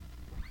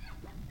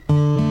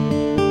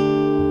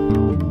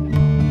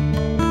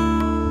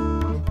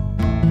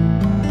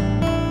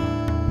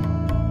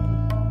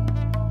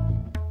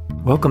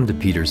Welcome to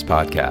Peter's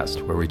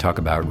podcast, where we talk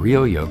about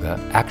real yoga,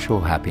 actual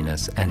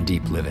happiness, and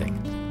deep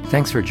living.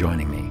 Thanks for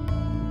joining me.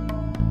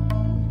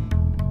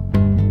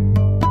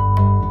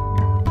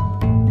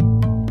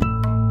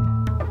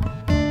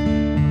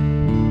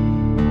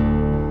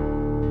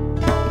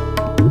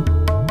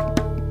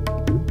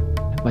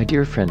 My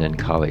dear friend and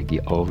colleague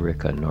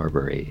Ulrika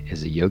Norbury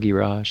is a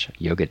Yogiraj,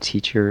 yoga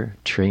teacher,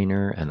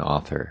 trainer, and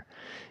author.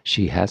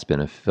 She has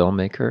been a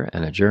filmmaker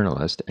and a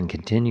journalist and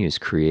continues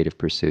creative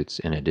pursuits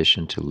in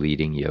addition to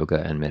leading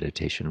yoga and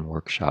meditation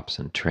workshops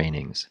and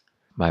trainings.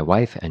 My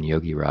wife and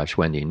Yogiraj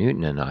Wendy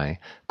Newton and I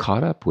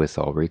caught up with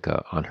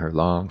Ulrika on her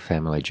long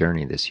family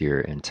journey this year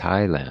in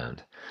Thailand,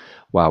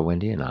 while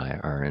Wendy and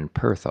I are in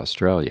Perth,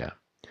 Australia.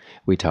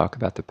 We talk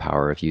about the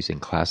power of using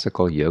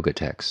classical yoga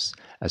texts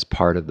as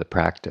part of the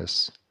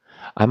practice.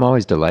 I'm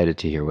always delighted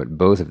to hear what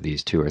both of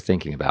these two are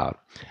thinking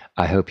about.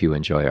 I hope you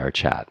enjoy our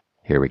chat.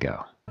 Here we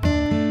go.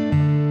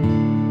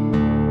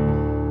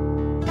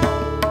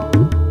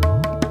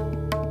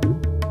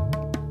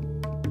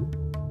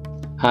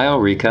 Hi,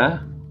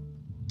 Ulrika.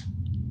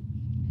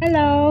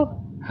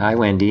 Hello. Hi,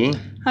 Wendy.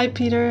 Hi,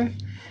 Peter.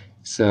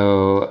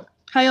 So,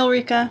 Hi,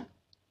 Ulrika.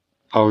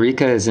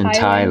 Ulrika is in Hi,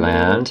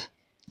 Thailand.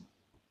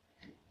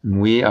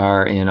 We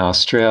are in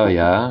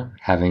Australia,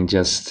 having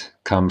just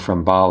come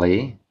from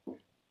Bali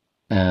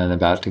and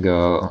about to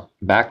go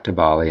back to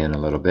Bali in a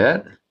little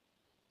bit.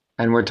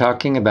 And we're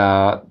talking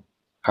about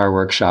our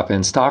workshop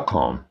in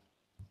Stockholm.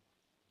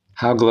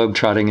 How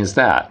globetrotting is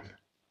that?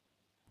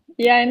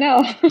 Yeah, I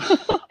know.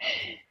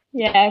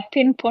 Yeah,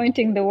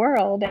 pinpointing the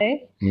world, eh?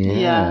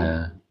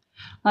 Yeah.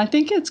 I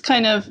think it's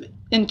kind of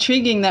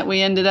intriguing that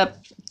we ended up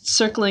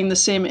circling the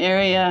same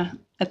area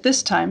at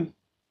this time.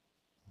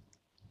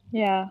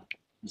 Yeah.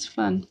 It's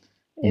fun.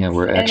 Yeah,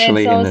 we're And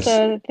actually it's in this.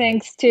 also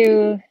thanks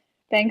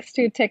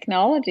to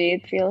technology,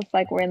 it feels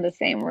like we're in the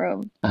same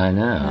room. I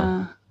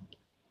know.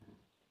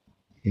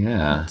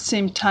 Yeah.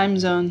 Same time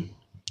zone.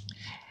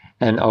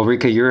 And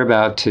Ulrika, you're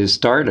about to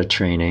start a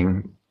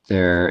training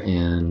there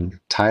in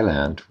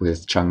Thailand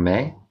with Chung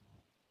Mei.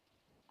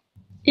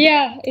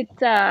 Yeah,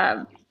 it's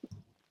a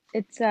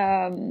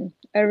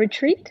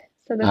retreat.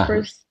 So the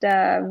first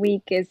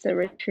week is a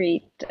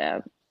retreat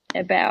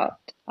about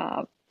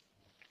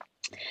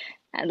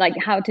like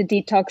how to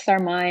detox our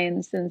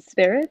minds and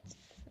spirits.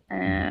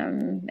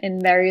 In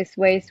various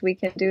ways we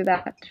can do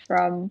that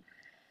from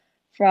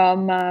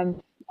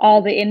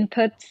all the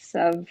inputs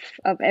of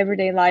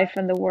everyday life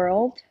and the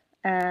world.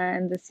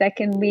 And the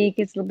second week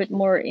is a little bit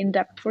more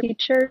in-depth for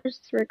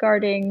teachers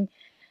regarding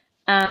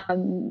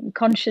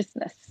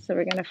consciousness. So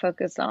we're going to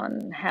focus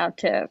on how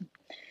to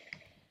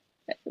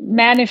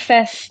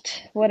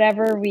manifest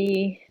whatever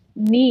we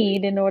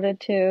need in order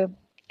to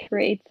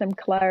create some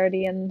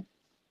clarity and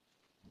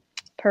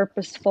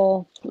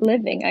purposeful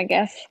living, I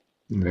guess.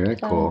 Very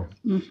cool.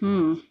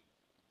 Mm-hmm.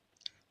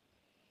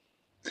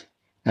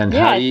 And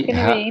yeah, it's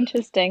going to be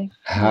interesting.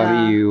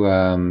 How do you,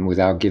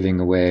 without giving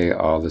away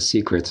all the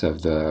secrets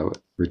of the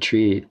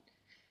retreat,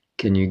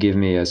 can you give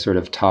me a sort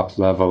of top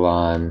level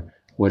on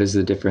what is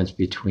the difference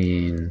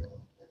between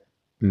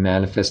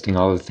manifesting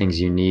all the things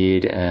you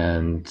need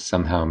and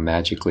somehow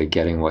magically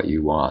getting what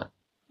you want?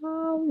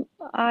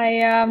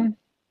 I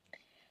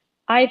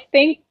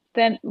think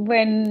that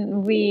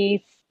when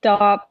we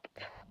stop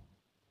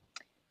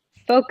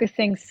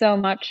focusing so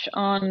much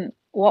on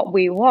what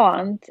we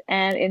want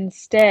and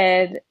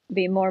instead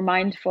be more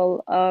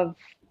mindful of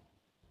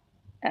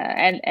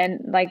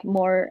and like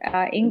more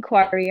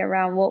inquiry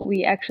around what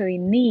we actually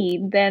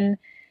need, then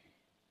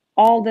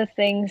all the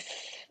things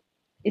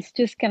is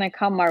just going to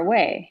come our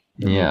way.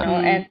 Yeah. You know,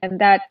 and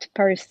that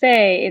per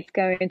se is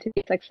going to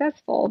be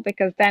successful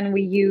because then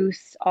we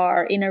use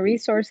our inner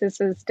resources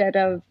instead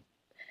of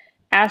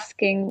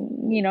asking,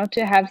 you know,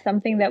 to have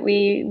something that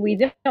we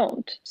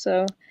don't.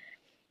 So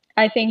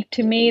I think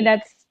to me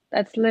that's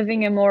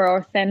living a more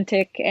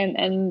authentic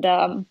and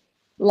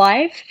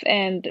life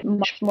and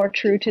much more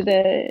true to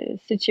the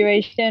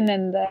situation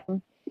and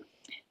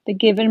the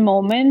given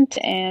moment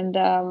and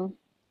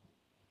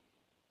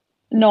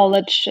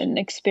knowledge and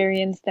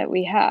experience that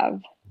we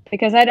have.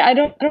 Because I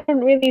don't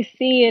really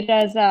see it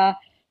as that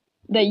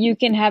you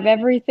can have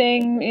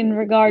everything in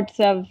regards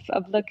of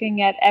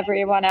looking at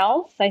everyone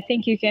else. I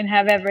think you can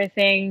have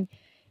everything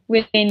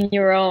within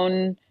your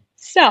own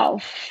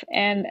self.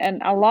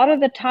 And a lot of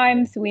the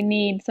times we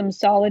need some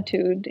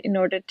solitude in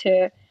order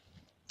to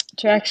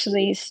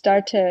actually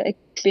start to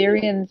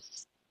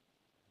experience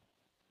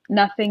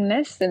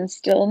nothingness and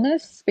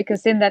stillness,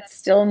 because in that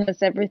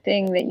stillness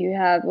everything that you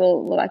have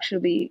will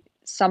actually be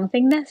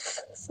somethingness,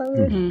 so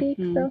to speak.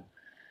 So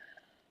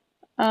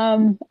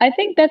I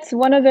think that's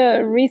one of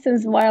the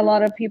reasons why a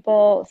lot of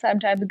people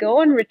sometimes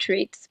go on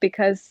retreats,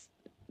 because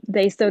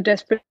they so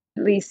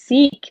desperately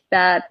seek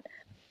that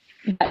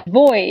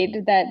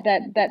void,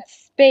 that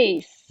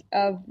space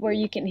of where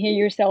you can hear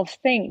yourself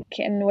think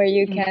and where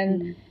you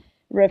can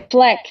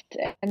reflect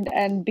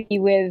and be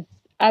with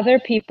other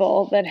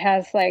people that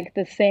has like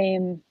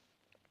they're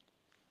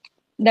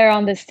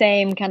on the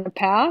same kind of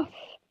path.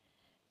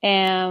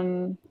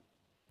 And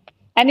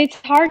and it's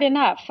hard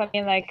enough. I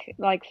mean,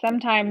 like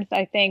sometimes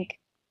I think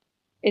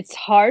it's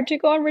hard to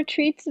go on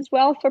retreats as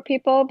well for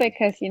people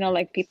because,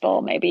 like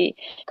people maybe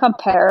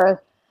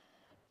compare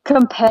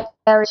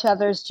each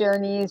other's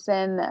journeys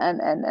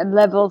and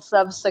levels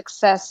of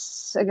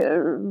success,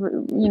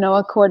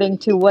 according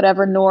to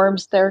whatever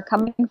norms they're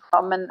coming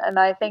from. And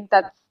I think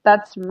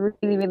that's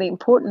really, really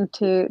important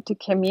to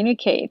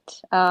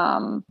communicate.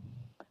 And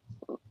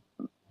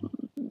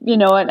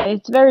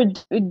it's very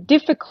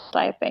difficult,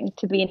 I think,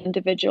 to be an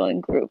individual in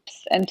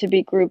groups and to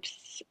be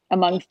groups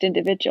amongst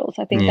individuals.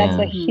 I think that's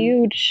a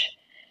huge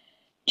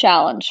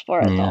challenge for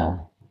us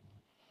all.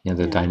 Yeah,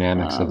 the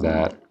dynamics of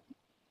that.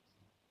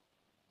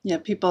 Yeah,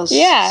 people's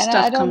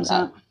stuff comes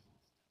up.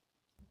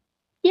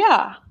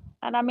 Yeah.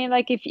 And I mean,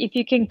 like, if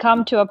you can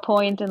come to a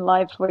point in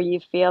life where you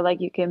feel like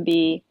you can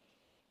be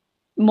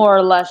more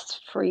or less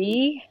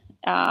free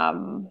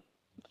from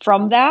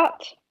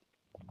that,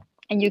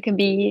 and you can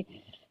be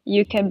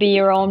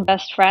your own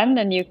best friend,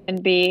 and you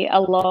can be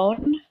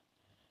alone,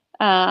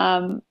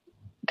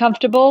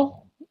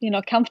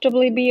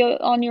 comfortably be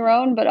on your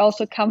own, but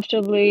also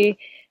comfortably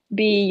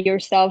be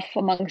yourself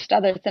amongst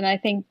others. And I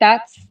think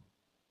that's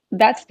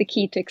the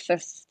key to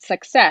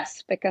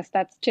success, because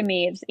that's, to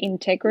me, it's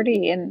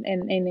integrity, and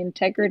in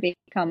integrity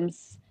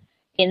comes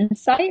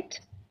insight.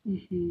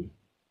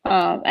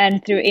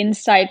 And through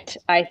insight,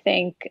 I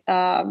think,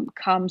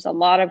 comes a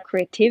lot of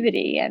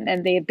creativity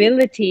and the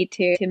ability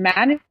to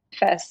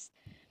manifest,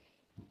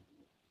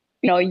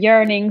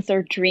 yearnings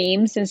or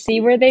dreams and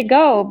see where they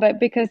go. But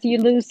because you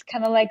lose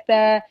kind of like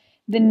the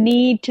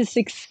need to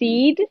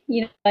succeed,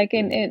 like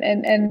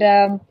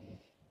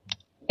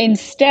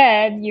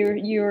instead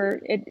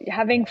you're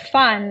having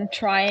fun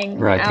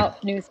trying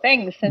out new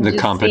things, and the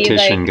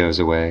competition goes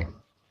away.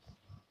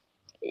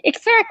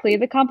 Exactly,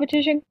 the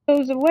competition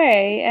goes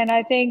away, and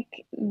I think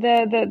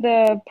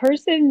the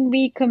person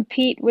we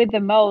compete with the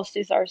most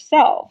is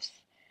ourselves.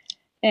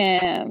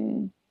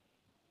 And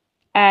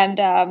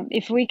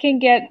if we can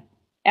get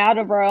out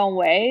of our own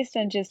ways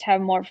and just have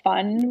more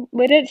fun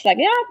with it, it's like,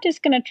 yeah, I'm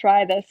just gonna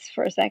try this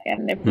for a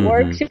second. If it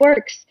works, it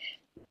works.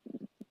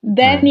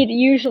 Then it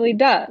usually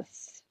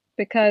does,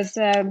 because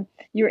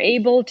you're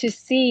able to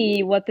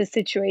see what the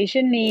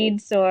situation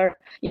needs, or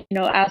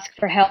ask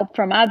for help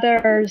from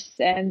others,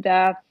 and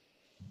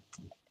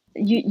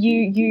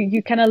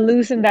you kind of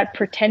loosen that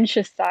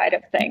pretentious side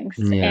of things,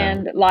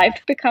 and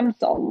life becomes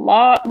a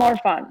lot more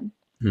fun.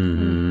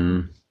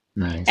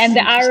 Nice. And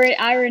the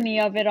irony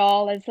of it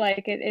all is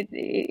like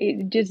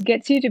it just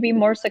gets you to be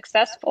more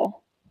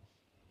successful.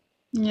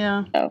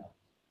 Yeah. So.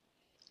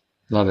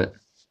 Love it.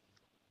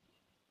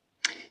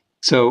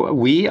 So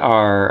we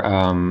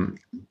are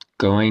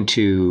going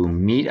to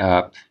meet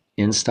up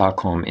in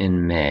Stockholm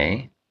in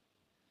May,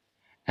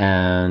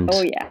 and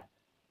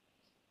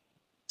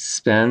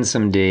spend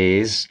some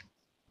days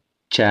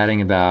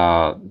chatting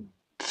about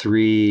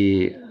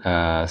 3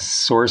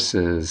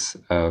 sources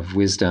of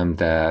wisdom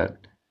that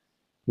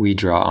we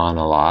draw on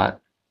a lot.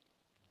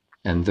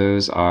 And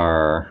those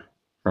are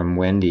from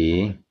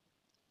Wendy,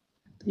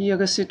 the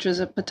Yoga Sutras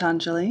of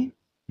Patanjali.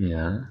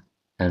 Yeah.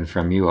 And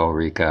from you,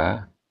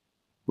 Ulrika,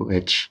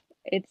 which?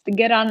 It's the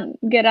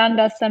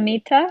Giranda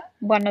Samhita,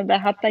 one of the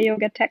Hatha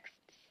Yoga texts.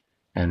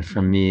 And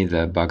from me,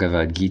 the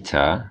Bhagavad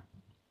Gita.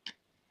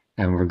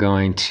 And we're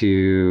going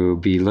to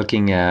be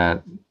looking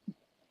at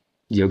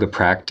yoga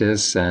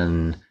practice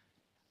and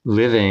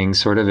living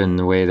sort of in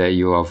the way that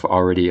you have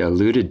already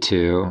alluded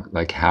to,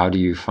 like how do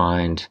you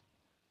find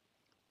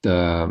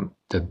the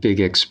big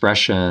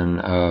expression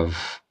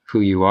of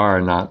who you are,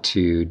 not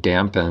to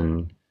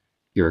dampen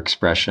your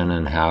expression,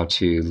 and how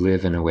to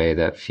live in a way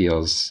that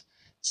feels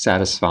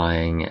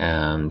satisfying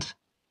and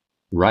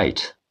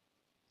right.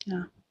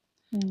 Yeah.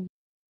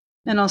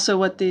 And also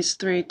what these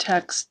 3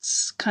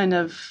 texts kind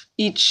of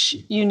each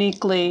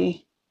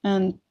uniquely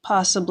and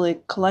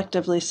possibly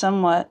collectively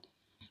somewhat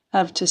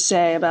have to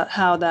say about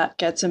how that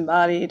gets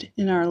embodied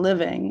in our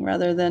living,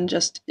 rather than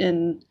just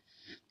in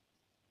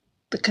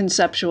the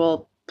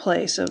conceptual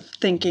place of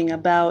thinking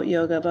about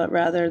yoga, but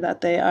rather that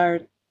they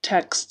are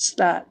texts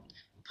that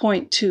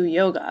point to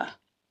yoga.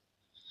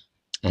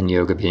 And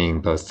yoga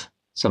being both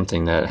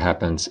something that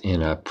happens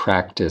in a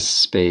practice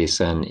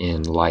space and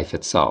in life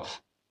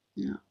itself.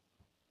 Yeah.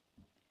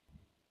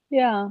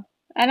 Yeah.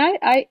 And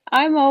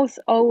I'm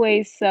also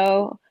always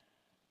so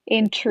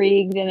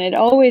intrigued, and it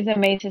always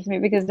amazes me,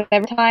 because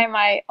every time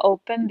I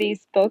open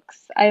these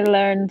books, I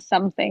learn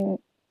something.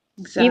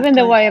 Exactly. Even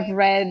though I've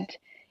read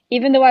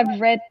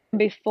them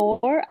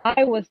before,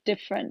 I was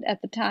different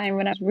at the time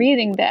when I was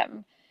reading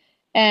them.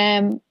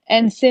 And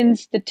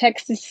since the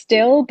text is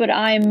still, but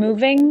I'm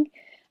moving,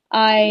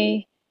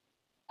 I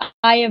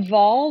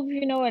evolve,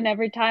 and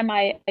every time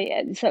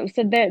so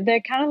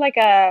they're kind of like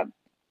a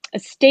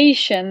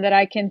station that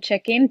I can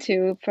check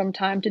into from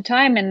time to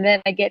time, and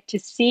then I get to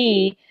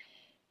see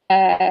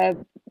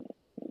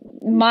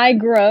my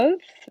growth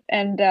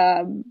and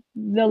the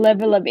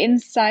level of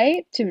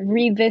insight, to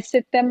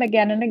revisit them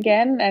again and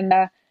again. And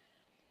I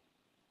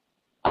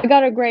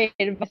got a great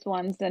advice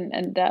once,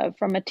 and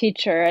from a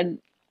teacher, and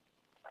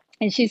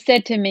And she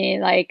said to me,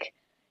 like,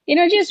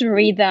 just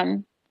read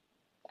them.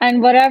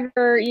 And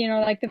whatever,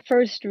 like the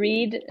first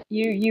read,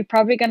 you're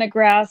probably going to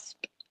grasp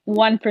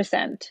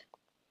 1%.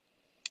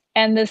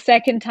 And the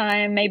second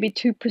time, maybe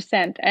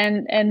 2%.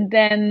 And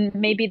then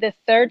maybe the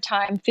third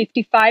time,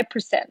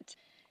 55%.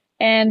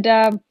 And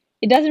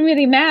it doesn't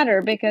really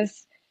matter,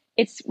 because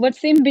it's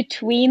what's in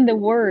between the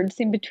words,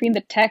 in between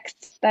the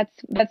texts.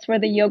 That's where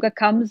the yoga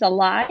comes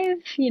alive,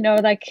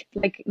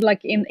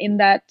 like in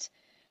that,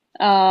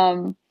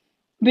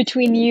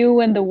 between you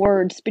and the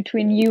words,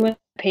 between you and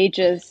the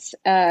pages,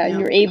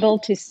 you're able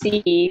to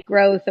see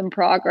growth and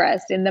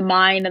progress in the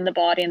mind and the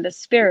body and the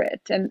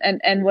spirit.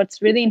 And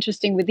what's really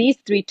interesting with these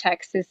three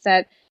texts is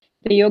that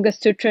the Yoga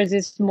Sutras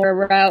is more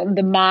around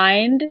the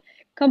mind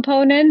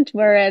component,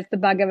 whereas the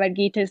Bhagavad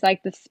Gita is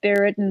like the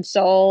spirit and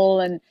soul,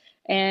 and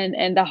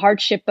the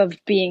hardship of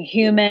being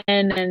human,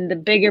 and the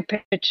bigger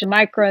picture,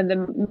 micro, and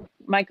the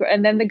micro.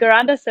 And then the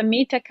Garanda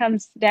Samhita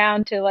comes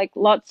down to like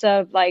lots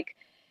of like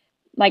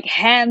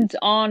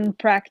hands-on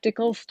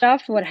practical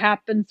stuff. What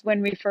happens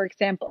when we, for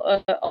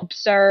example,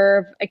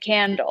 observe a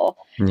candle,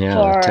 Yeah,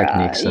 for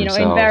techniques in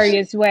themselves.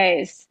 various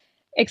ways.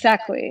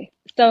 Exactly.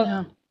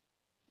 So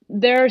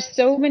there are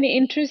so many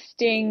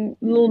interesting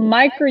little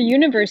micro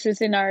universes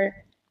in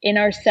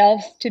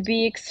ourselves to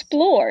be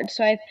explored.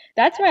 So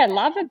that's what I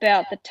love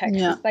about the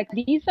texts. It's like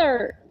these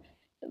are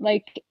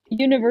like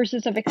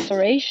universes of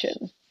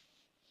exploration.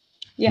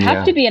 You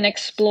have to be an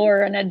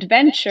explorer, an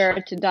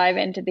adventurer, to dive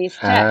into these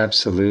texts.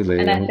 Absolutely.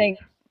 And I think,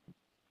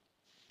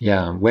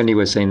 Wendy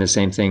was saying the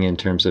same thing in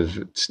terms of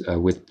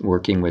with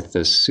working with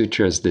the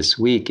sutras this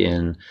week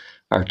in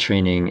our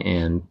training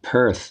in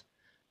Perth,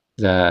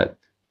 that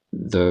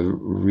the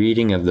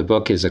reading of the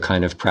book is a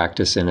kind of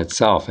practice in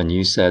itself. And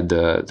you said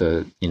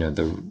the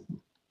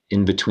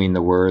in between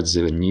the words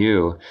in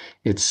you,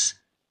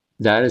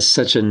 that is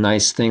such a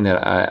nice thing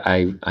that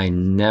I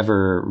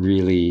never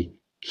really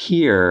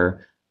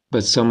hear,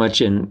 but so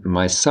much in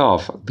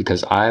myself,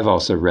 because I've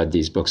also read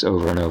these books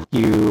over and over.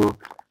 You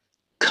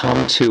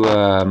come to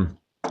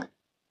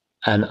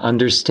an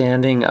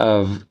understanding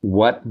of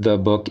what the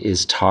book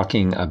is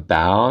talking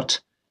about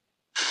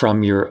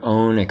from your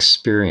own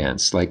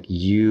experience.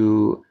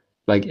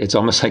 It's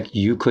almost like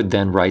you could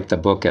then write the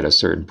book at a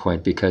certain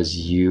point, because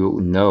you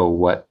know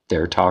what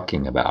they're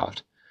talking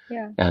about.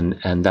 Yeah.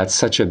 And that's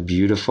such a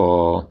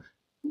beautiful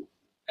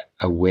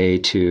a way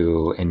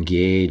to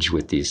engage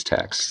with these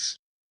texts.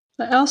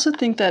 I also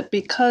think that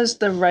because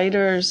the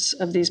writers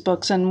of these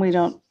books, and we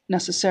don't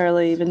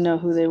necessarily even know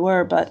who they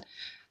were, but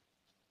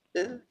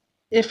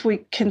if we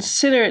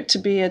consider it to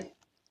be a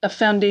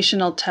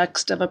foundational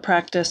text of a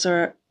practice,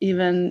 or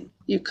even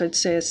you could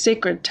say a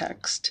sacred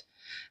text,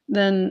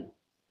 then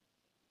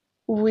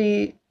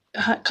we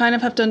kind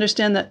of have to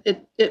understand that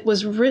it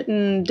was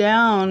written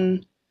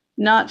down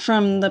not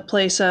from the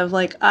place of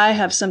like, I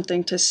have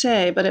something to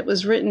say, but it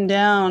was written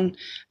down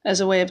as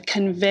a way of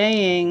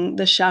conveying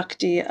the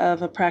Shakti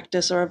of a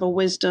practice or of a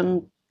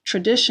wisdom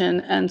tradition.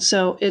 And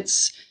so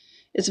it's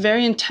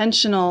very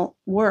intentional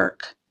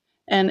work,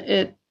 and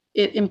it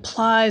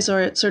implies,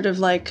 or it's sort of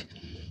like,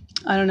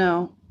 I don't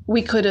know,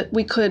 we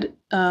could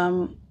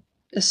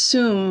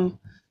assume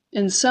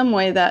in some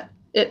way that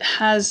it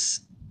has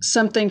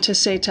something to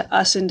say to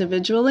us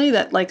individually,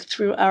 that like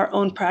through our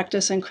own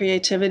practice and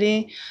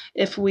creativity,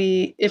 if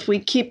we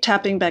keep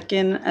tapping back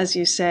in, as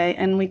you say,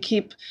 and we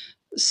keep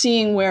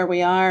seeing where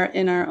we are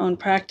in our own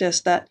practice,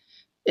 that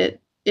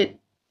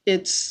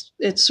it's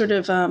sort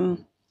of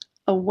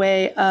a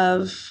way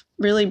of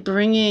really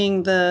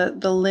bringing the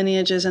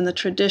lineages and the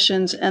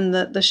traditions and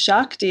the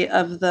Shakti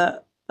of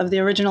the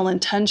original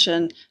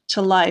intention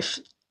to life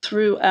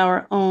through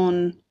our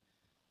own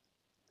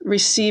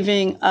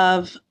receiving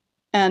of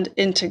and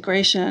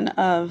integration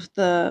of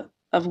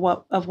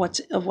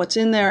what's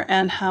in there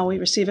and how we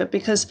receive it,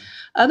 because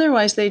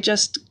otherwise they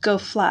just go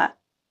flat.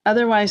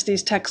 Otherwise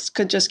these texts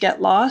could just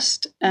get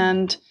lost,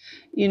 and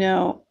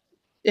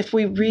if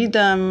we read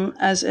them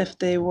as if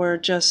they were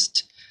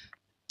just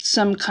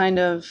some kind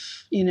of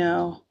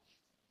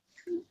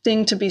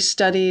thing to be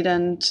studied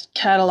and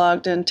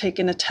cataloged and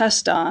taken a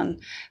test on,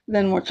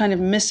 then we're kind of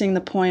missing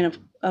the point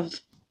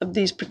of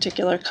these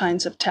particular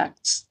kinds of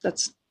texts.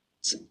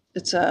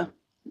 It's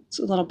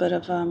a little bit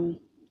of a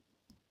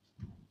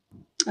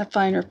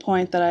finer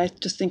point that I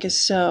just think is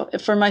so,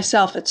 for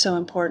myself, it's so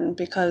important,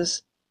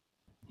 because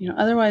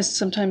otherwise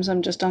sometimes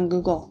I'm just on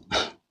Google.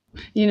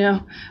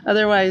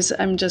 Otherwise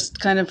I'm just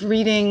kind of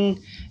reading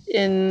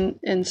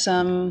in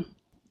some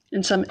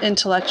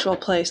intellectual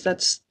place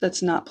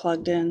that's not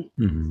plugged in.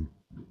 Mm-hmm.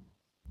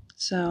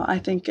 So I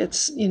think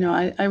it's,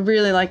 I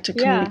really like to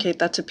communicate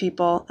that to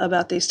people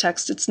about these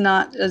texts. It's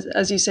not,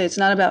 as you say, it's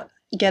not about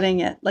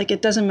getting it. Like,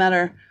 it doesn't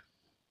matter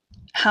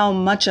how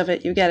much of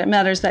it you get. It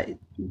matters that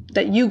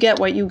you get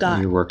what you got.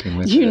 You're working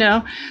with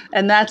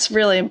and that's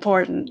really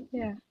important.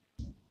 Yeah.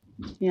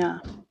 Yeah.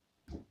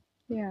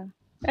 Yeah.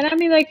 And I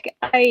mean, like,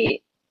 I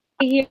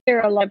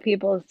hear a lot of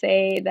people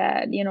say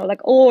that,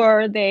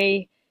 or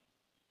they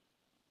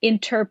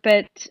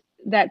interpret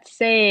that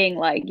saying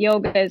like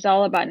yoga is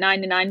all about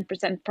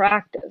 99%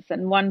 practice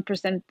and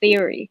 1%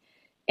 theory.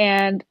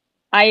 And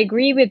I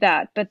agree with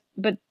that, but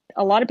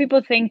a lot of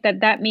people think that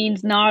that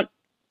means not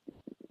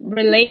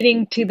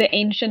relating to the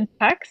ancient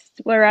texts,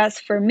 whereas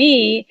for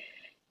me,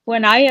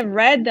 when I have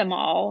read them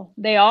all,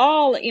 they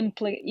all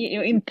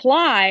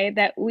imply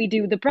that we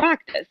do the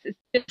practice. It's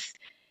just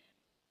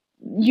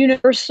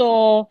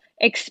universal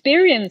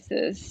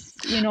experiences,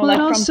 Well, like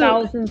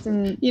also, from thousands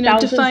and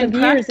thousands define of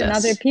years practice, and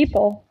other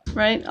people.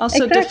 Right?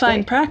 Also Exactly.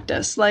 define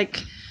practice.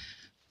 Like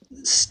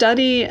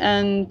study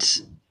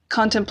and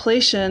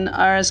contemplation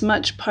are as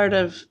much part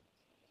of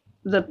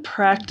the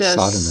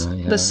practice,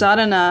 sadhana, the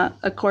sadhana,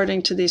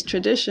 according to these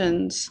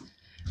traditions,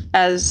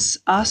 as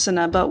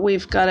asana, but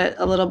we've got it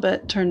a little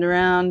bit turned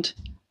around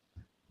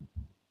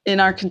in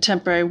our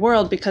contemporary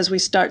world because we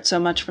start so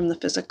much from the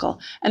physical.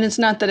 And it's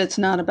not that it's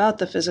not about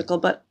the physical,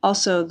 but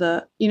also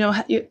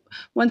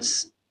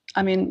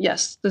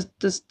yes,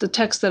 the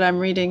text that I'm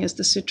reading is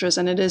the sutras,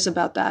 and it is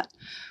about that,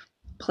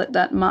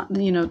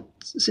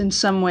 in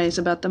some ways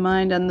about the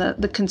mind and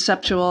the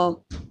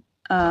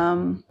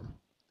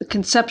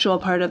conceptual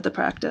part of the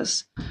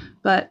practice.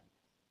 But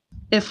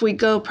if we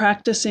go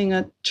practicing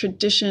a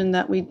tradition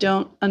that we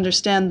don't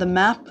understand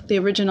the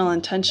original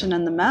intention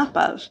and the map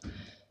of,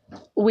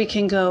 we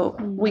can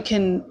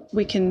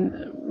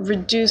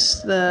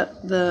reduce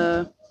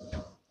our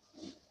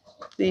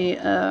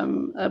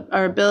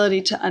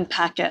ability to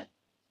unpack it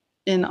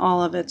in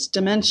all of its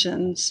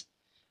dimensions.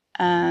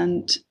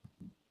 And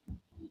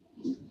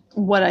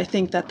what I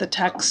think that the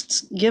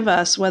texts give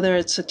us, whether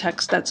it's a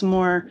text that's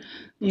more,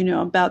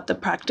 about the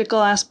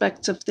practical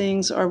aspects of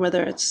things, or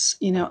whether it's,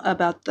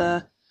 about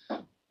the,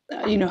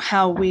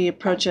 how we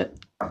approach it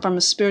from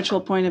a spiritual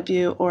point of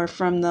view, or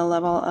from the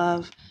level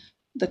of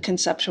the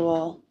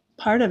conceptual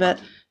part of it,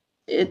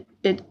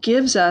 it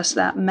gives us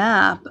that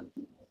map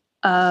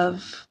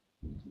of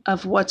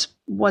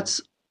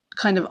what's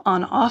kind of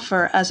on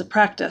offer as a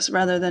practice,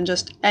 rather than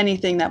just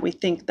anything that we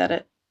think that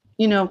it,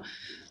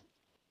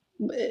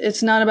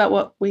 it's not about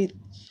what we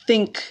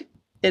think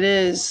it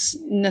is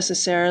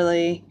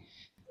necessarily.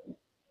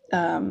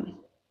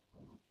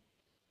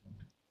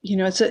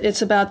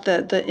 It's about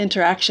the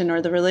interaction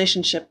or the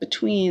relationship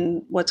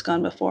between what's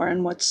gone before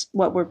and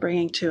what we're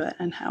bringing to it,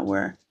 and how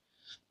we're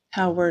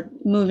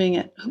moving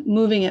it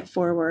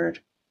forward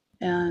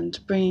and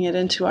bringing it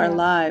into our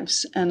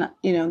lives. And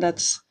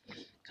that's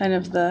kind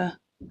of the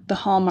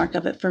hallmark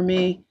of it for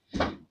me.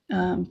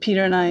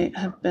 Peter and I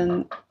have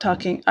been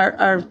talking.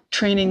 Our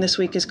training this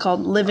week is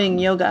called Living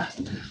Yoga,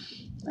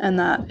 and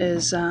that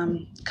is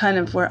kind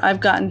of where I've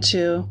gotten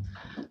to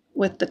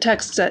with the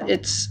texts, that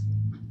it's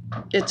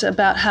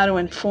about how to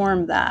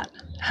inform that,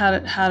 how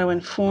to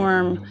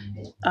inform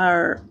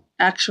our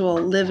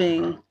actual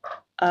living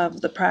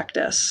of the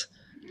practice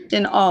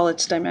in all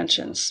its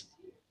dimensions.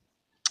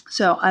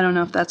 So I don't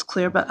know if that's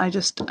clear, but I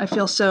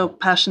feel so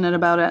passionate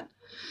about it,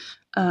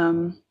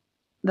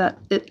 that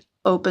it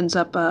opens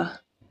up a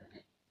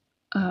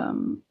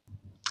kind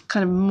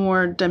of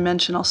more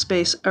dimensional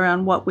space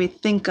around what we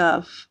think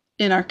of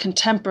in our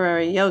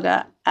contemporary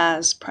yoga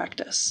as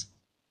practice.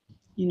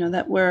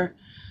 That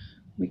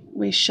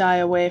we shy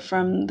away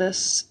from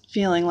this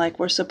feeling like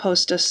we're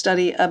supposed to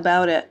study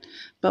about it,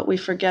 but we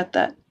forget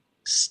that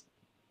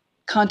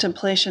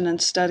contemplation and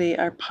study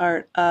are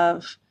part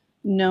of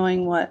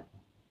knowing what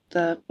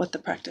the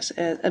practice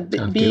is,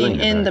 being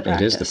in the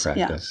practice. It is the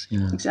practice.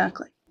 Yeah.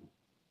 Exactly.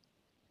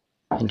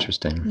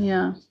 Interesting.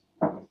 Yeah.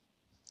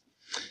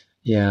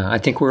 Yeah, I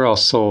think we're all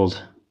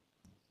sold.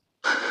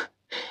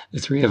 The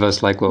three of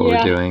us like what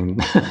we're doing.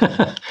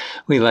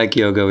 We like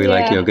yoga. We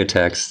like yoga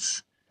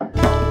texts.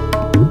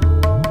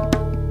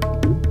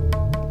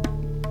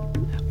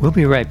 We'll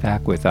be right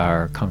back with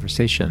our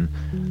conversation,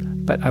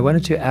 but I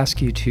wanted to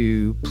ask you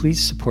to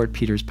please support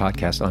Peter's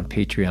podcast on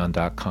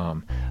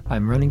patreon.com.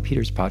 I'm running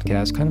Peter's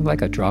podcast kind of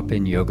like a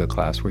drop-in yoga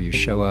class where you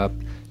show up,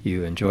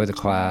 you enjoy the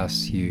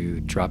class,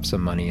 you drop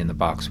some money in the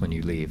box when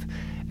you leave.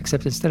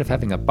 Except instead of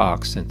having a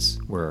box, since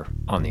we're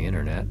on the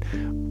internet,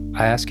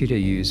 I ask you to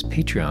use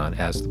Patreon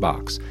as the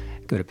box.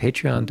 Go to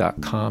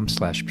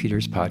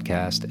patreon.com/Peter's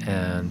podcast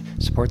and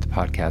support the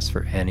podcast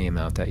for any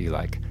amount that you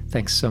like.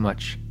 Thanks so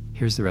much.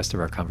 Here's the rest of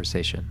our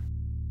conversation.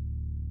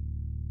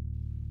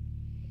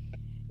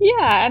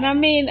 Yeah, and I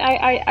mean,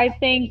 I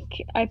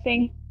think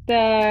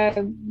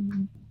the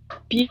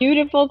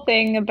beautiful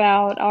thing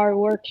about our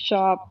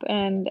workshop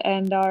and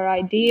our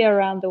idea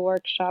around the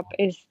workshop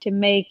is to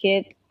make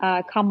it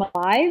come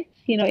alive,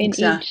 in each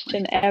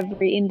and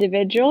every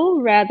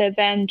individual, rather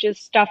than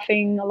just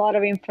stuffing a lot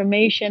of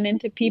information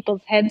into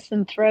people's heads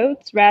and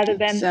throats, rather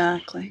than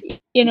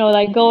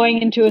like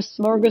going into a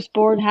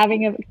smorgasbord,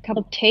 having a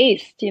couple of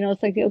tastes.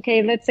 It's like,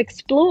 okay, let's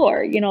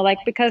explore.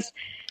 Because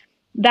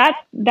that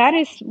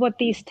is what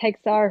these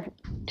texts are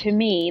to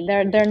me.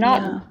 They're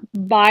not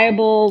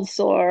Bibles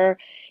or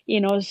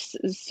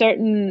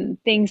certain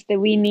things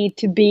that we need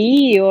to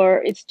be,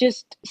 or it's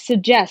just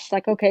suggests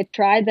like, okay,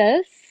 try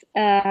this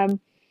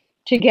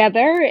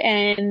together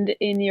and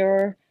in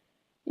your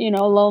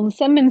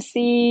lonesome and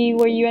see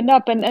where you end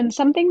up. And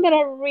something that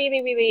I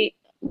really, really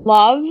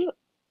love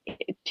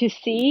to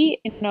see,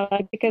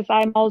 like, because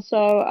I'm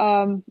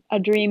also a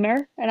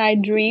dreamer and I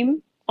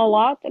dream a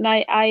lot, and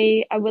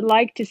I would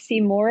like to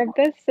see more of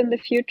this in the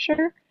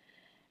future.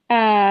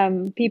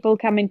 People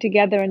coming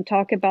together and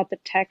talk about the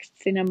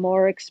texts in a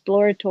more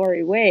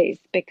exploratory ways,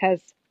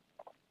 because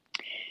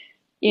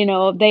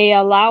they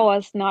allow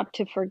us not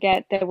to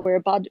forget that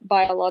we're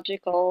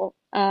biological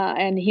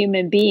and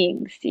human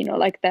beings,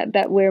 like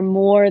that we're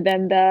more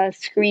than the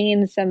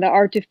screens and the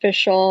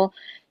artificial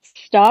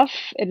stuff.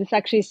 It is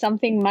actually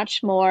something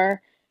much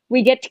more.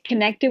 We get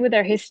connected with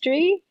our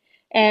history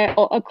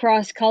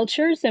across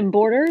cultures and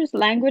borders,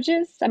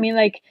 languages. I mean,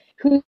 like,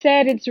 who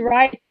said it's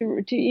right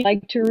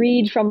to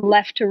read from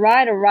left to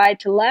right, or right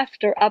to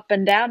left, or up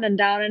and down and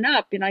down and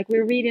up? Like, we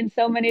read in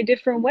so many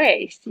different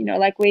ways,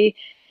 like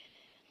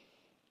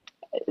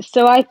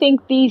so I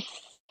think these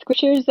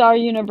scriptures are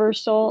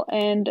universal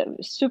and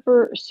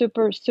super,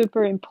 super,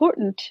 super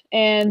important.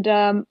 And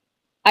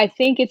I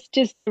think it's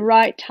just the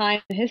right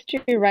time in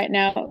history right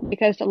now,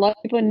 because a lot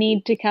of people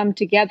need to come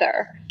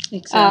together.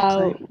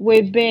 Exactly.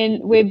 We've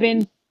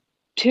been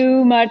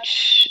too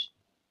much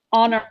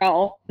on our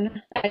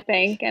own, I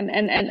think, and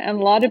a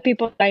lot of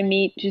people I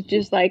meet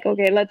just like,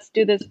 okay, let's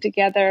do this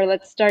together.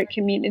 Let's start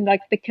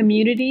like the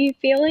community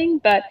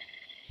feeling,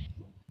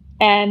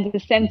 and the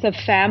sense of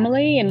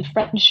family and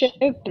friendship,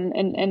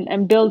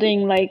 and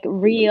building like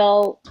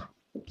real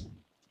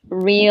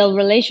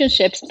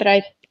relationships.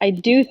 But I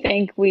do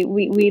think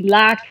we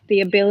lack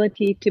the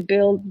ability to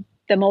build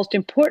the most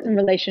important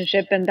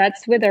relationship, and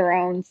that's with our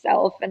own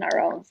self and our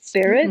own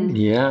spirit.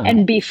 Yeah.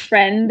 And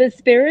befriend the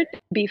spirit,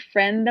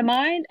 befriend the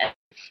mind, and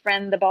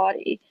befriend the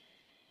body.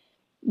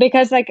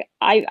 Because like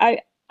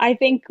I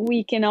think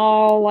we can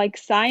all like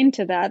sign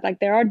to that. Like,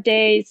 there are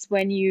days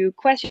when you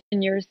question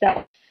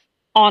yourself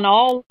on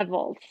all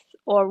levels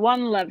or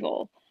one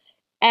level.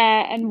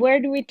 And where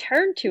do we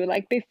turn to?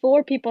 Like,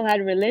 before, people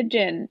had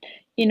religion,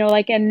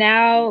 like, and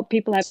now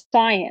people have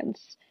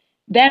science.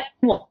 Then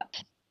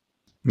what?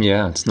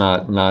 Yeah, it's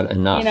not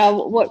enough.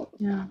 What?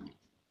 Yeah.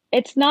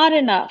 It's not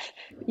enough,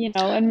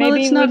 and maybe Well,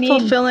 it's not we need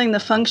fulfilling the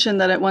function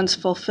that it once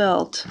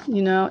fulfilled. It's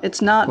not Well,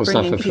 it's not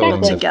bringing fulfilling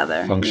people the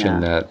together.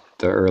 function Yeah. that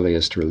the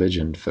earliest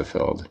religion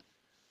fulfilled,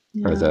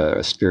 or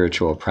the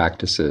spiritual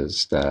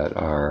practices that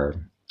are,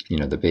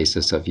 the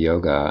basis of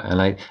yoga.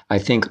 And I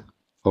think,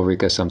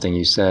 Ulrika, something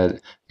you said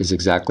is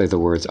exactly the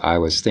words I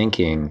was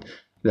thinking,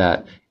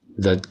 that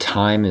the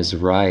time is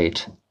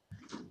right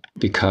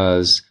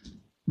because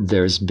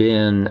there's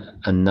been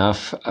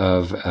enough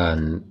of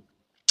an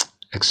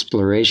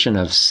exploration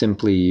of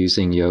simply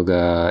using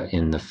yoga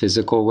in the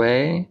physical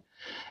way,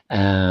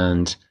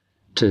 and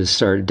to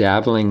start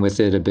dabbling with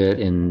it a bit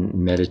in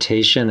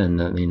meditation, and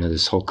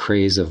this whole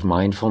craze of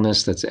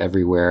mindfulness that's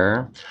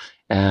everywhere,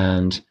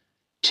 and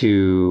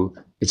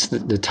it's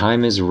the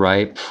time is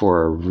ripe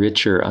for a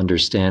richer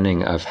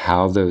understanding of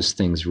how those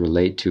things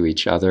relate to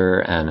each other,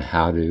 and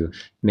how to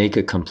make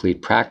a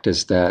complete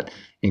practice that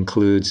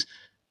includes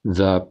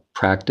the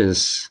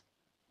practice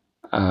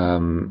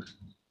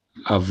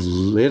of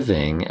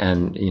living.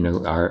 And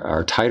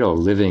our title,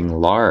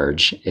 Living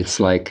Large, it's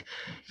like,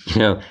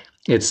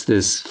 it's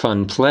this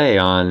fun play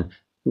on,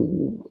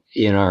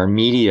 in our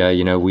media,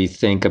 we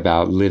think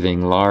about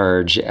living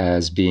large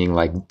as being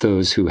like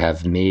those who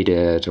have made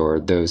it, or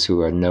those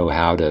who know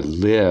how to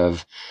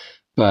live.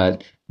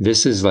 But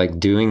this is like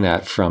doing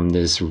that from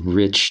this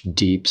rich,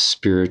 deep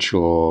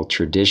spiritual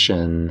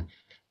tradition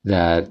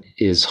that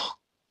is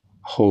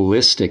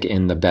holistic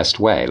in the best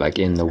way, like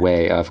in the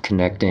way of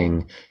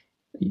connecting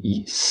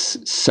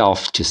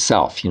self to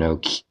self,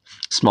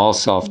 small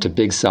self to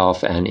big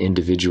self, and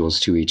individuals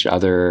to each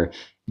other,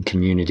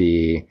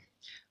 community,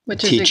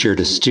 teacher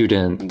to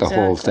student, the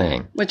whole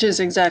thing. Which is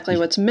exactly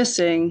what's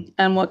missing,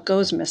 and what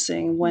goes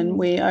missing when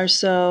we are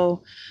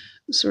so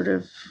sort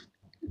of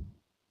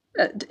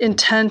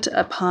intent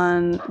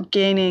upon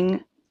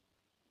gaining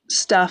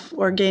stuff,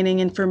 or gaining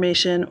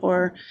information,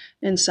 or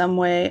in some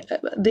way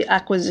the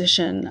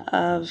acquisition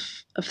of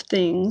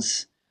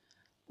things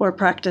or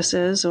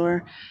practices,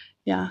 or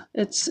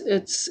it's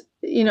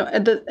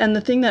and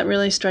the thing that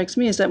really strikes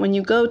me is that when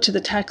you go to the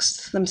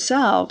texts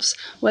themselves,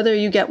 whether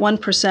you get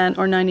 1%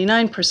 or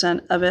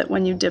 99% of it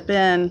when you dip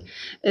in,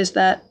 is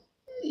that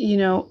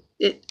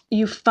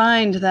you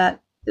find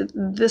that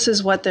this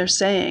is what they're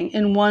saying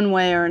in one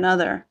way or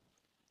another,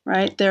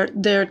 right?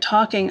 They're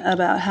talking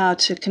about how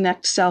to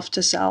connect self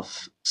to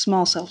self,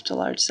 small self to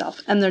large self,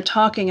 and they're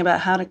talking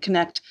about how to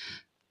connect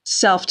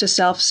self to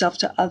self, self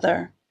to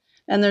other.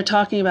 And they're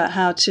talking about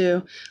how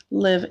to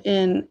live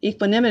in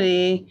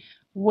equanimity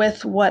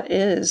with what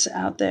is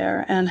out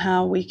there, and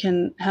how we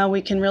can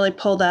really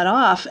pull that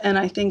off. And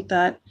I think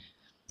that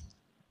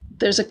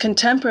there's a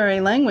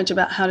contemporary language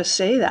about how to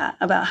say that,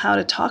 about how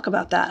to talk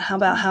about that,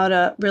 about how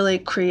to really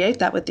create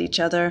that with each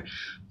other.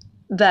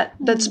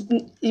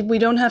 We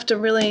don't have to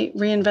really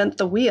reinvent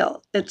the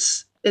wheel.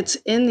 It's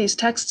in these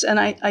texts, and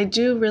I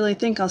do really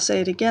think, I'll say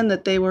it again,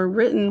 that they were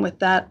written with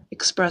that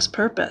express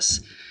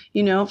purpose.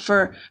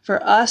 for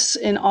us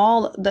in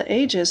all the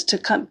ages to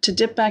come to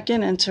dip back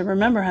in and to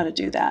remember how to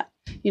do that.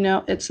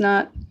 It's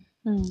not,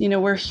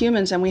 we're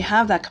humans and we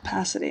have that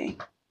capacity.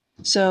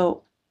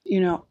 So,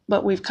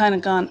 but we've kind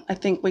of gone, I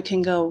think we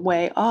can go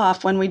way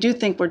off when we do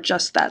think we're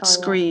just that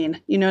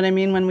screen. You know what I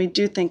mean? When we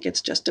do think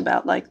it's just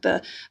about like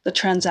the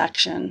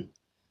transaction.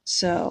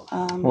 So,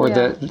 or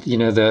the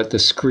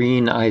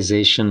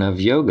screenization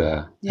of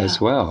yoga as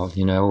well,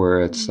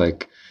 where it's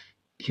like,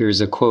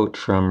 here's a quote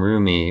from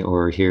Rumi,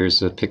 or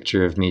here's a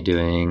picture of me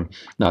doing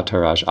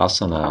Nataraj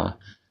Asana.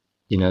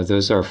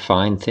 Those are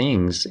fine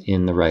things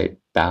in the right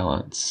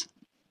balance.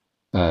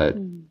 But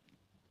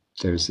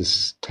there's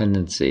this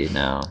tendency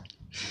now.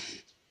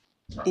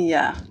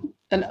 Yeah.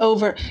 And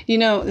over,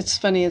 it's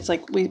funny. It's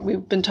like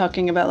we've been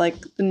talking about like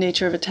the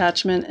nature of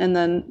attachment and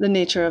then the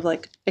nature of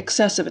like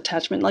excessive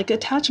attachment. Like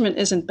attachment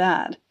isn't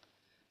bad.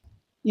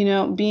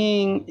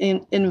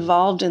 Being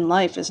involved in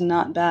life is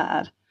not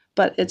bad,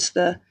 but it's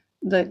the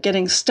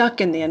getting stuck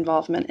in the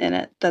involvement in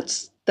it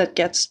that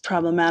gets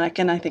problematic.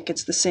 And I think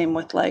it's the same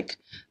with like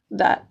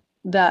that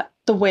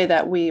the way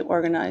that we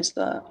organize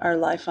our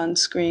life on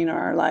screen or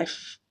our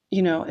life,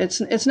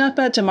 it's not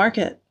bad to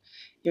market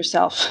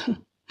yourself.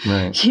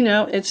 Right.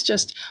 It's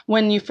just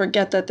when you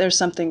forget that there's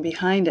something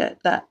behind it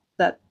that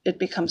it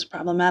becomes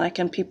problematic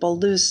and people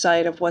lose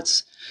sight of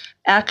what's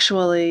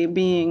actually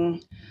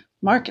being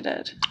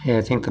marketed. Yeah,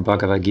 I think the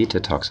Bhagavad Gita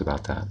talks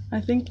about that.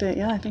 I think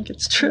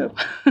it's true.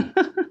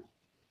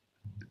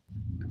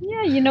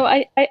 Yeah,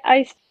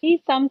 I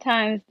see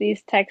sometimes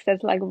these texts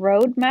as like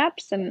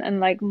roadmaps and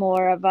like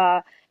more of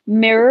a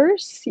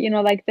mirrors,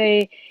 like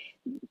they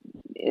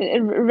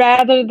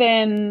rather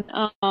than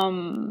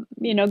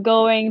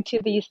going to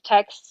these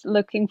texts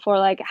looking for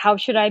like how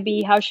should I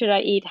be, how should I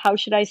eat, how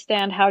should I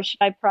stand, how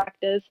should I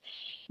practice,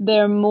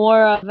 they're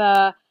more of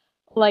a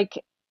like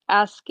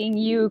asking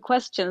you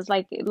questions,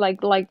 like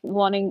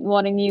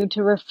wanting you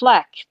to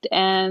reflect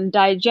and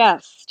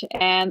digest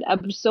and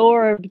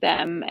absorb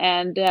them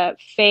and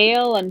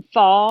fail and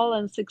fall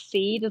and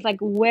succeed. It's like,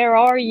 where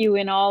are you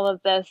in all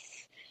of this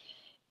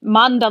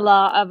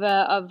mandala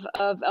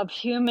of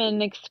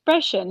human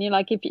expression?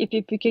 Like if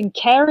you can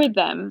carry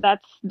them,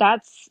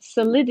 that's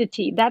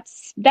solidity,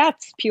 that's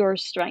pure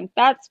strength,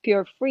 that's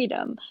pure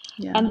freedom.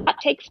 And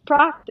that takes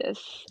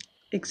practice.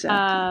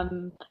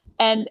 Exactly.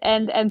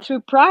 And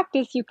through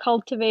practice you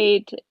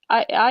cultivate,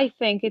 I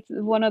think it's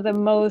one of the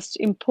most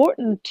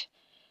important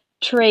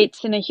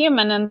traits in a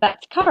human, and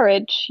that's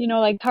courage.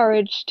 Like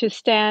courage to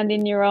stand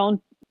in your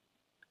own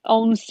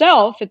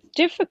self. It's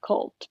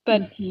difficult,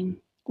 but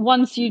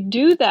once you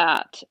do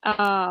that,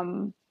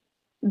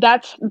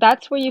 that's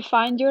where you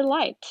find your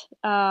light,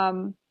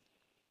 and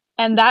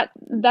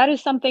that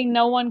is something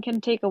no one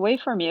can take away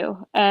from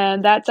you,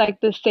 and that's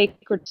like the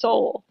sacred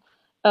soul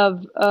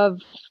of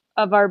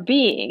our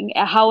being.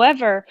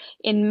 However,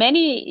 in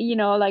many,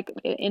 like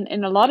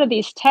in a lot of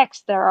these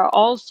texts, there are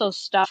also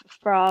stuff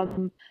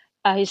from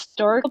a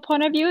historical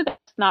point of view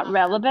that's not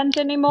relevant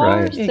anymore.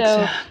 Right. So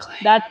Exactly.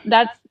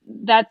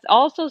 that's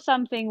also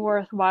something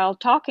worthwhile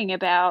talking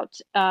about,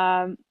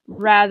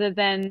 rather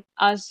than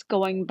us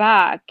going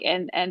back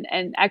and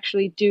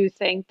actually do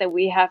think that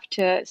we have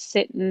to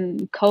sit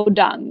in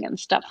Kodang and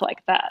stuff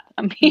like that.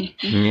 I mean,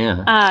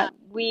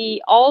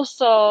 we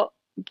also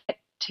get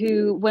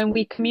to, when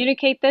we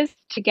communicate this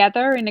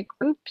together in a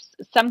group,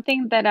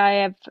 something that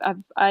I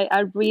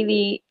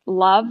really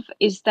love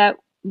is that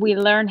we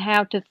learn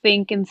how to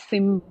think in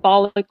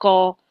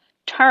symbolical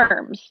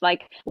terms.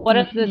 Like, what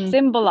does this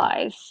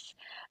symbolize?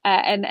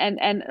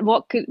 And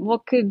what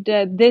could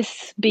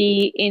this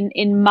be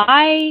in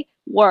my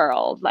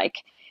world? Like,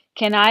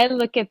 can I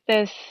look at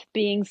this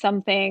being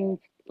something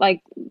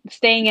like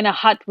staying in a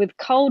hut with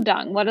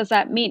Kodang? What does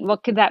that mean?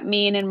 What could that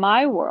mean in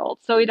my world?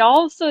 So it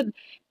also,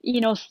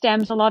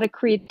 stems a lot of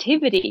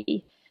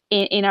creativity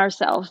in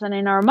ourselves and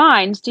in our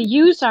minds, to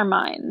use our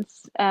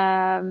minds.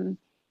 And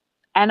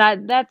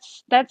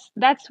that's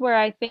where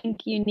I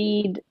think you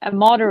need a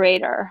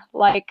moderator,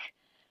 like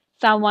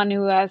someone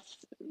who has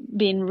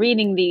been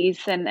reading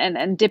these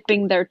and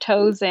dipping their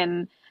toes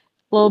in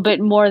a little bit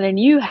more than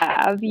you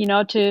have,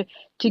 to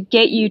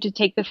get you to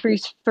take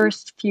the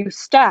first few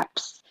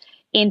steps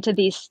into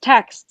these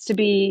texts, to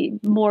be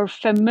more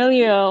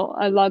familiar,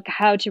 like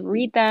how to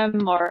read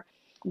them or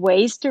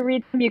ways to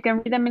read them. You can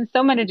read them in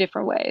so many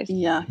different ways.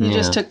 Yeah, you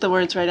just took the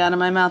words right out of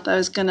my mouth. I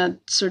was going to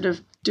sort of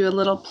do a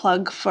little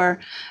plug for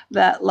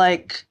that,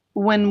 like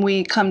when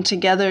we come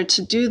together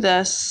to do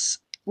this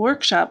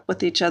workshop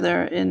with each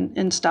other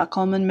in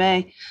Stockholm in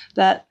May,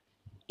 that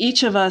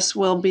each of us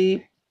will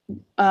be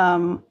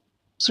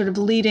sort of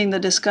leading the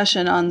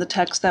discussion on the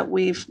text that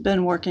we've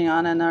been working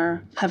on and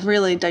have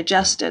really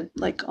digested,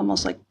 like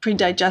almost like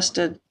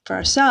pre-digested for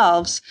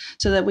ourselves,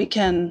 so that we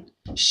can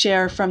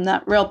share from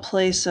that real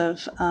place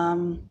of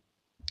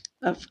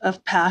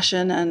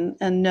passion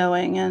and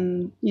knowing,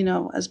 and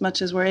as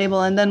much as we're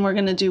able. And then we're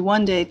going to do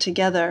one day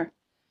together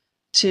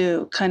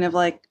to kind of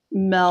like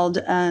meld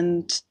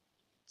and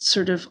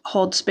sort of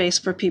hold space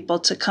for people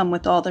to come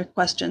with all their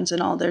questions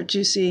and all their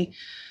juicy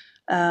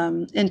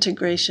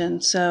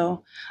integration.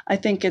 So I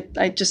think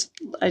I just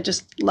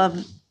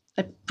love.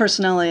 I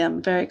personally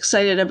am very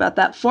excited about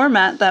that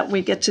format that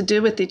we get to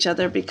do with each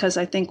other, because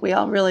I think we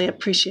all really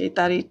appreciate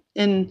that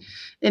in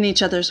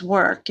each other's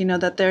work.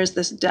 That there's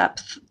this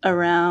depth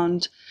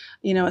around,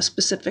 a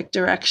specific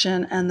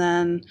direction, and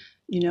then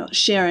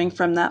sharing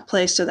from that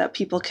place so that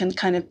people can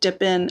kind of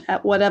dip in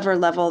at whatever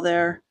level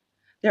they're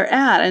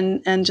at,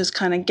 and just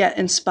kind of get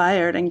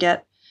inspired and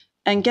get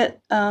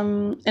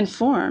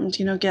informed.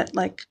 Get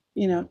like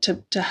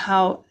to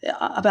how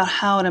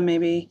to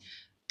maybe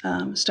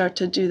start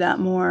to do that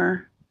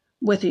more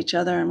with each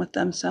other and with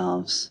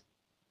themselves.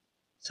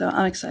 So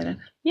I'm excited.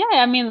 Yeah,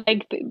 I mean,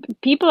 like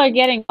people are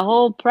getting a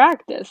whole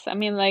practice. I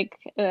mean, like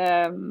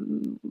I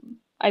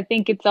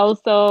think it's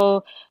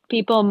also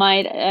people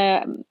might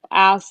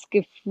ask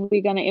if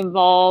we're going to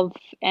involve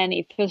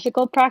any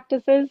physical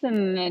practices,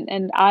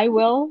 and I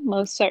will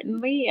most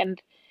certainly,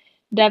 and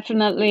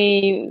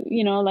definitely,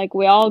 like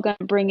we're all going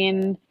to bring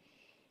in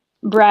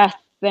breath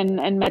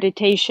and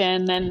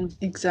meditation and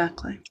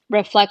Exactly.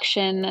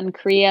 reflection and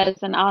kriyas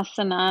and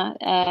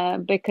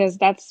asana, because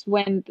that's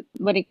when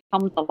it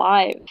comes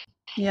alive.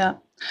 Yeah,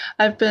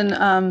 I've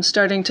been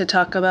starting to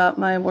talk about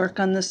my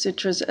work on the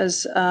sutras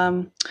as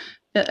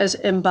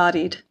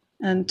embodied,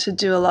 and to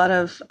do a lot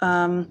of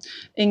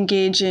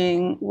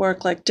engaging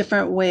work, like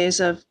different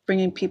ways of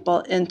bringing people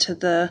into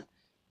the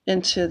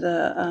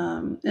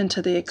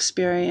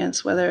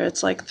experience, whether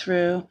it's like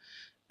through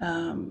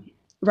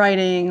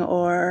writing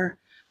or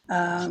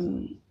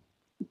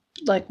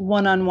like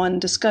one-on-one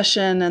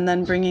discussion, and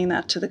then bringing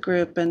that to the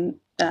group,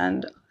 and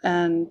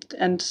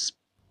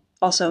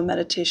also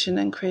meditation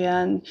and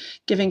kriya, and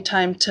giving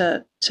time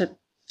to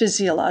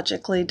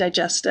physiologically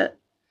digest it,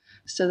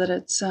 so that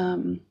it's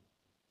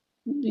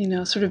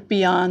sort of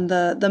beyond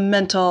the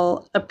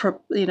mental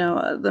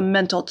the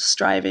mental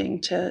striving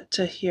to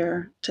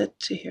hear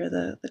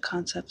the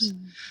concepts.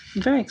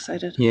 I'm very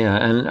excited. Yeah,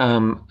 and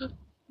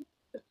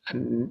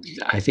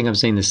I think I'm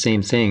saying the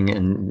same thing,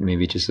 and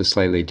maybe just a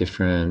slightly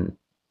different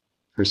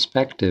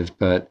perspective,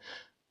 but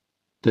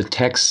the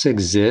texts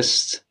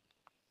exist,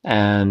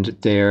 and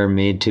they're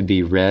made to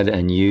be read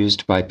and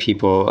used by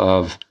people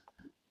of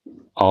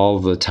all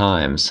the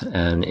times.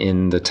 And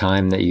in the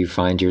time that you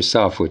find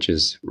yourself, which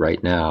is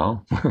right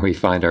now, where we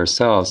find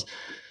ourselves,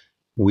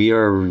 we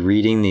are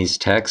reading these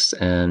texts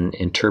and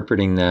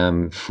interpreting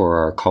them for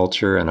our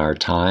culture and our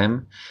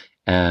time.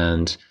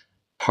 And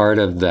part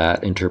of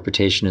that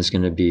interpretation is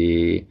going to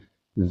be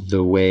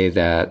the way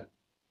that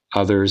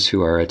others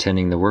who are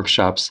attending the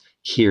workshops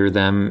hear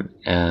them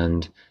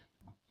and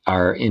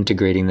are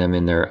integrating them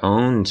in their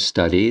own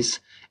studies.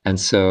 And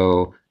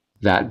so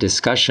that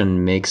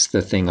discussion makes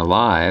the thing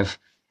alive,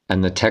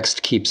 and the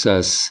text keeps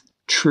us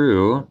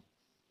true,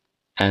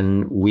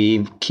 and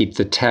we keep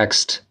the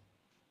text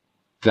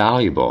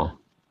valuable,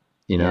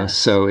 Yes.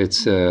 So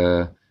it's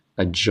a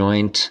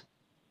joint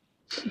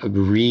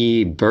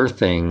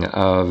rebirthing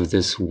of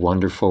this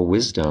wonderful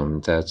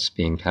wisdom that's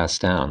being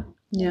passed down.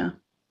 Yeah.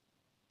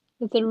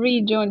 It's a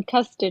rejoined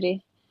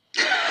custody.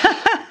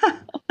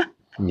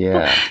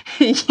 Yeah.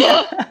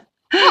 Yeah.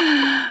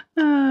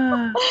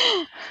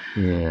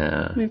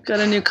 Yeah. We've got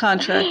a new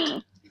contract.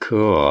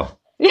 Cool.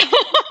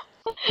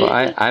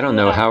 Well, I don't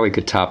know how we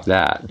could top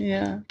that.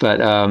 Yeah.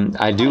 But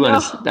I do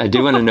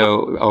want to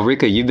know,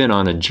 Ulrika, you've been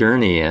on a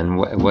journey, and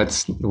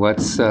what's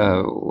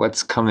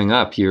coming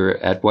up? You're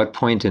at what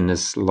point in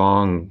this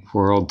long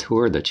world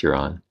tour that you're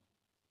on?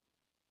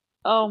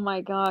 Oh my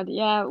God.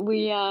 Yeah,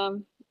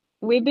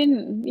 we've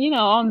been,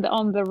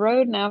 on the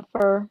road now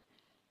for,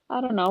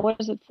 I don't know, what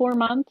is it, 4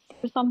 months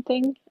or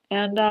something?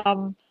 And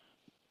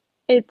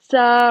it's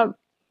uh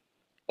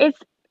it's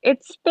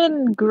it's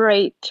been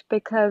great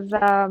because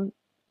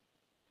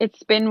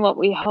it's been what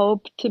we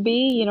hoped to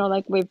be,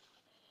 like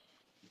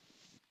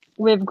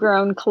we've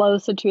grown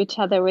closer to each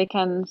other. We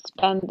can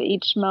spend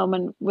each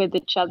moment with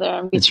each other,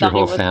 and we It's your thought it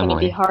whole was going to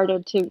be family. harder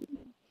to,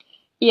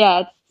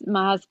 yeah, it's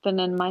my husband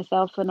and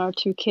myself and our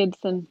 2 kids,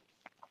 and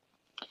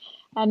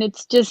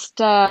it's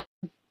just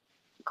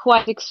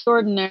quite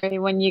extraordinary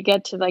when you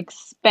get to like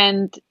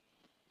spend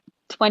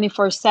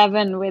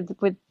 24/7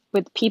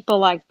 with people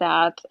like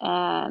that,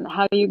 and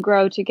how you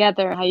grow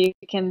together, how you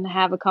can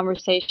have a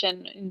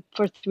conversation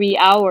for 3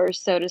 hours,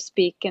 so to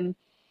speak, and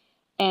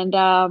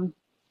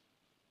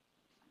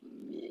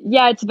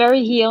yeah, it's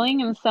very healing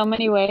in so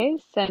many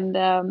ways,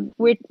 and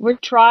we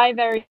try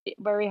very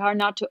very hard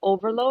not to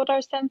overload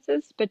our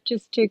senses, but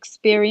just to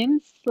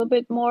experience a little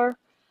bit more.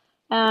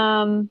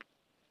 Um,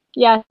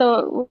 yeah,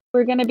 so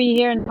we're gonna be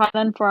here in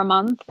Thailand for a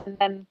month,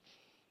 and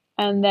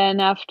then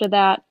after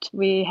that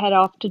we head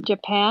off to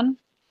Japan,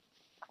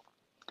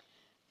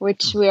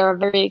 which we are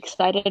very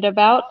excited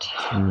about.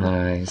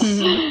 Nice.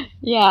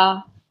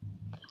 Yeah,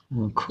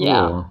 Well, cool.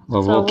 yeah. Well,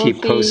 So we'll we'll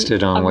keep see.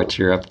 posted on what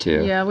you're up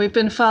to. Yeah, we've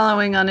been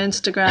following on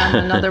Instagram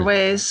and other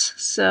ways.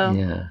 So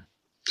Yeah.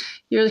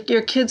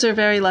 your kids are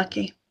very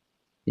lucky,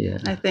 Yeah.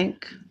 I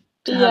think,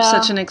 to have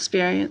such an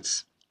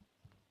experience.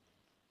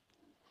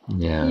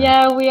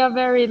 Yeah, we are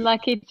very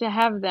lucky to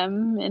have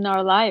them in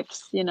our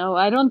lives.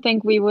 I don't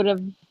think we would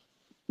have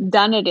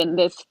done it in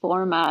this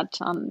format,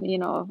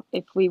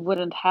 if we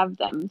wouldn't have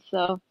them.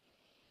 So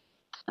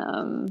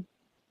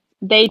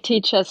they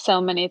teach us so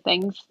many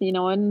things,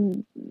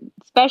 and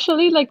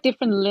especially like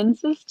different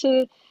lenses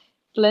to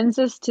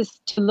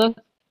look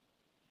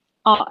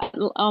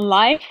on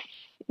life,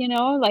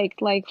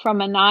 like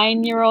from a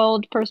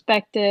 9-year-old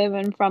perspective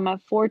and from a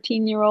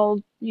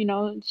 14-year-old,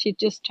 she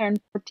just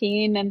turned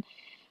 14,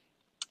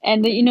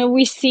 and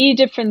we see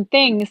different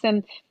things,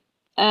 and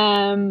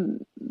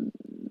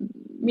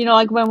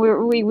like when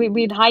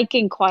we'd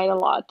hiking quite a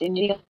lot in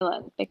New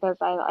Zealand, because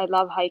I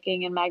love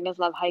hiking and Magnus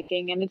love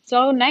hiking, and it's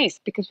so nice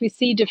because we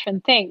see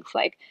different things.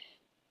 Like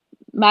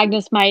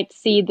Magnus might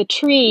see the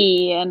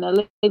tree, and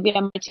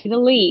Olivia might see the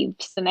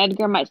leaves, and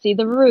Edgar might see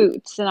the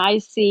roots, and I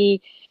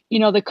see,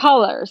 the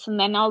colors, and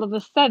then all of a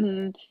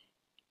sudden,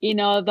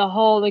 the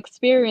whole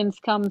experience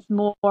comes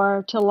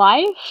more to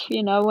life,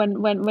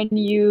 when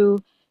you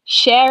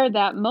share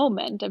that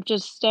moment of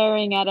just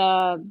staring at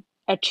a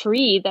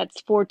tree that's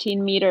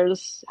 14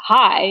 meters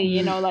high,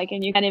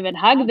 and you can't even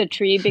hug the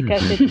tree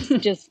because it's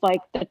just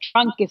like the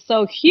trunk is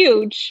so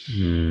huge,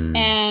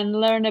 and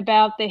learn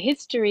about the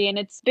history, and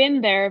it's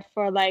been there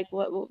for like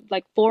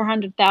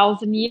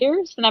 400,000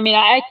 years. And I mean,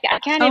 I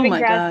can't even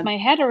grasp my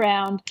head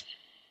around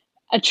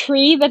a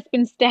tree that's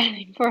been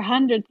standing for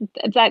hundreds.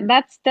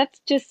 That's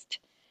just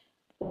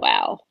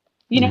wow.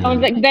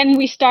 Like then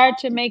we start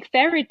to make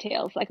fairy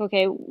tales. Like,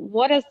 okay,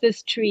 what has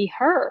this tree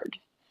heard?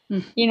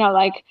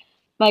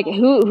 Like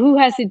who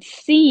has it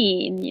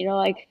seen?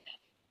 Like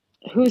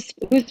who's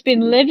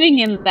been living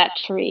in that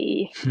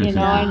tree?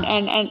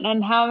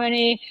 And how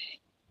many?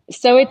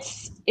 So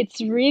it's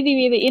really,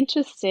 really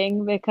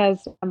interesting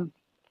because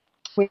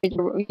we're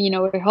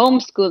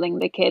homeschooling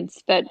the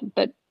kids, but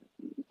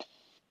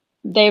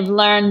they've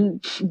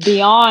learned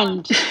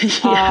beyond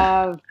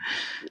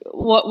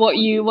what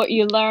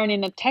you learn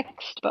in a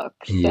textbook.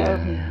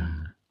 So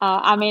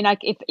I mean, like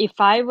if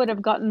I would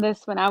have gotten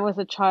this when I was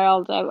a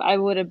child, I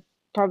would have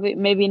probably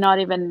maybe not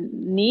even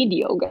need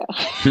yoga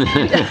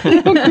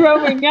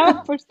growing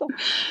up or something.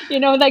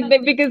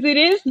 Because it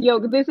is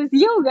yoga. This is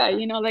yoga.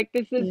 Like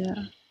this is.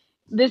 Yeah.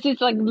 This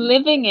is like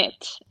living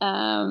it,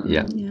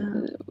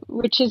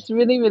 which is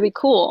really, really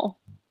cool.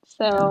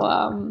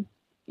 So,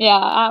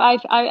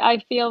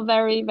 I feel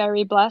very,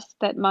 very blessed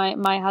that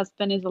my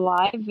husband is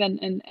alive,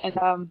 and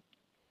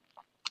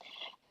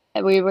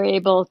we were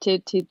able to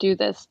do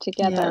this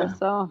together. Yeah.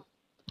 So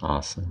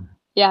awesome.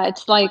 Yeah,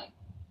 it's like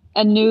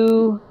a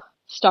new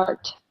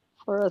start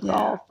for us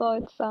all.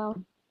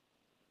 So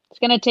it's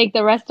going to take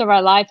the rest of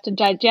our life to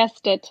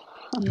digest it.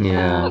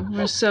 Yeah,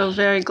 we're so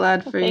very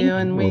glad for you,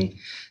 and we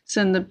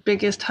send the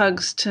biggest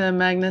hugs to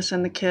Magnus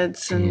and the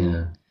kids,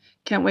 and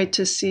can't wait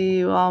to see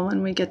you all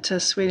when we get to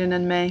Sweden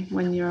in May,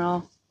 when you're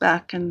all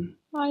back. And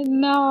I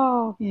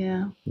know.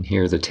 Yeah. And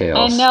hear the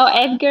tales. I know.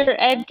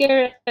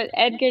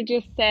 Edgar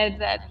just said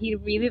that he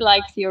really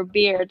likes your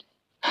beard,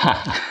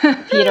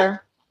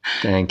 Peter.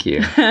 Thank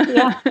you.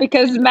 Yeah,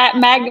 because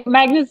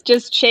Magnus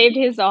just shaved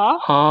his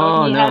off.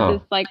 Oh, so he has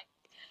this like.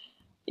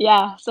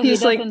 Yeah, so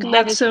he's he doesn't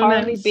have his so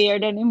Harley nice.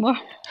 beard anymore.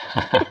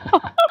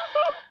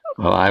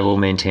 Well, I will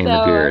maintain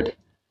the beard.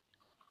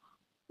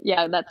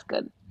 Yeah, that's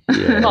good.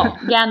 Yeah. Well,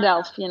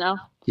 Gandalf,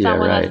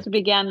 Someone has to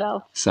be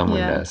Gandalf. Someone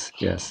does,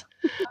 yes.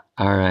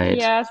 All right.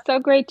 Yeah, so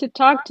great to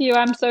talk to you.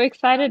 I'm so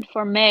excited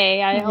for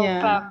May. I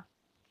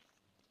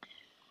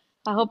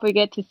hope we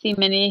get to see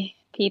many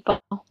people.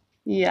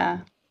 Yeah.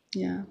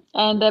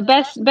 And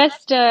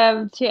best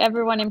to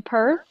everyone in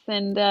Perth,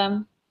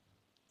 and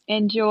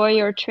enjoy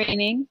your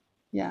training.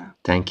 Yeah.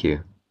 Thank you.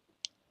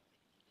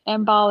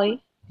 And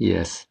Bali.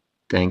 Yes.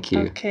 Thank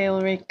you. Okay,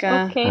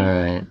 Ulrika. Okay. All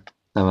right.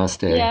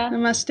 Namaste. Yeah.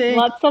 Namaste.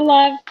 Lots of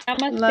love.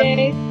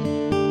 Namaste.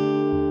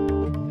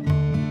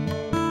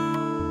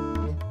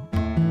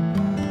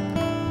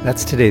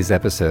 That's today's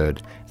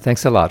episode.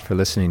 Thanks a lot for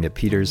listening to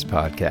Peter's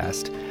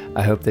podcast.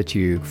 I hope that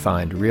you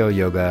find real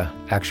yoga,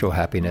 actual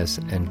happiness,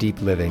 and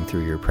deep living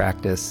through your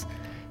practice.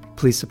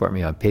 Please support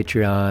me on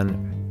Patreon.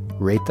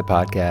 Rate the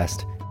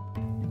podcast.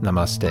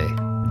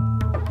 Namaste.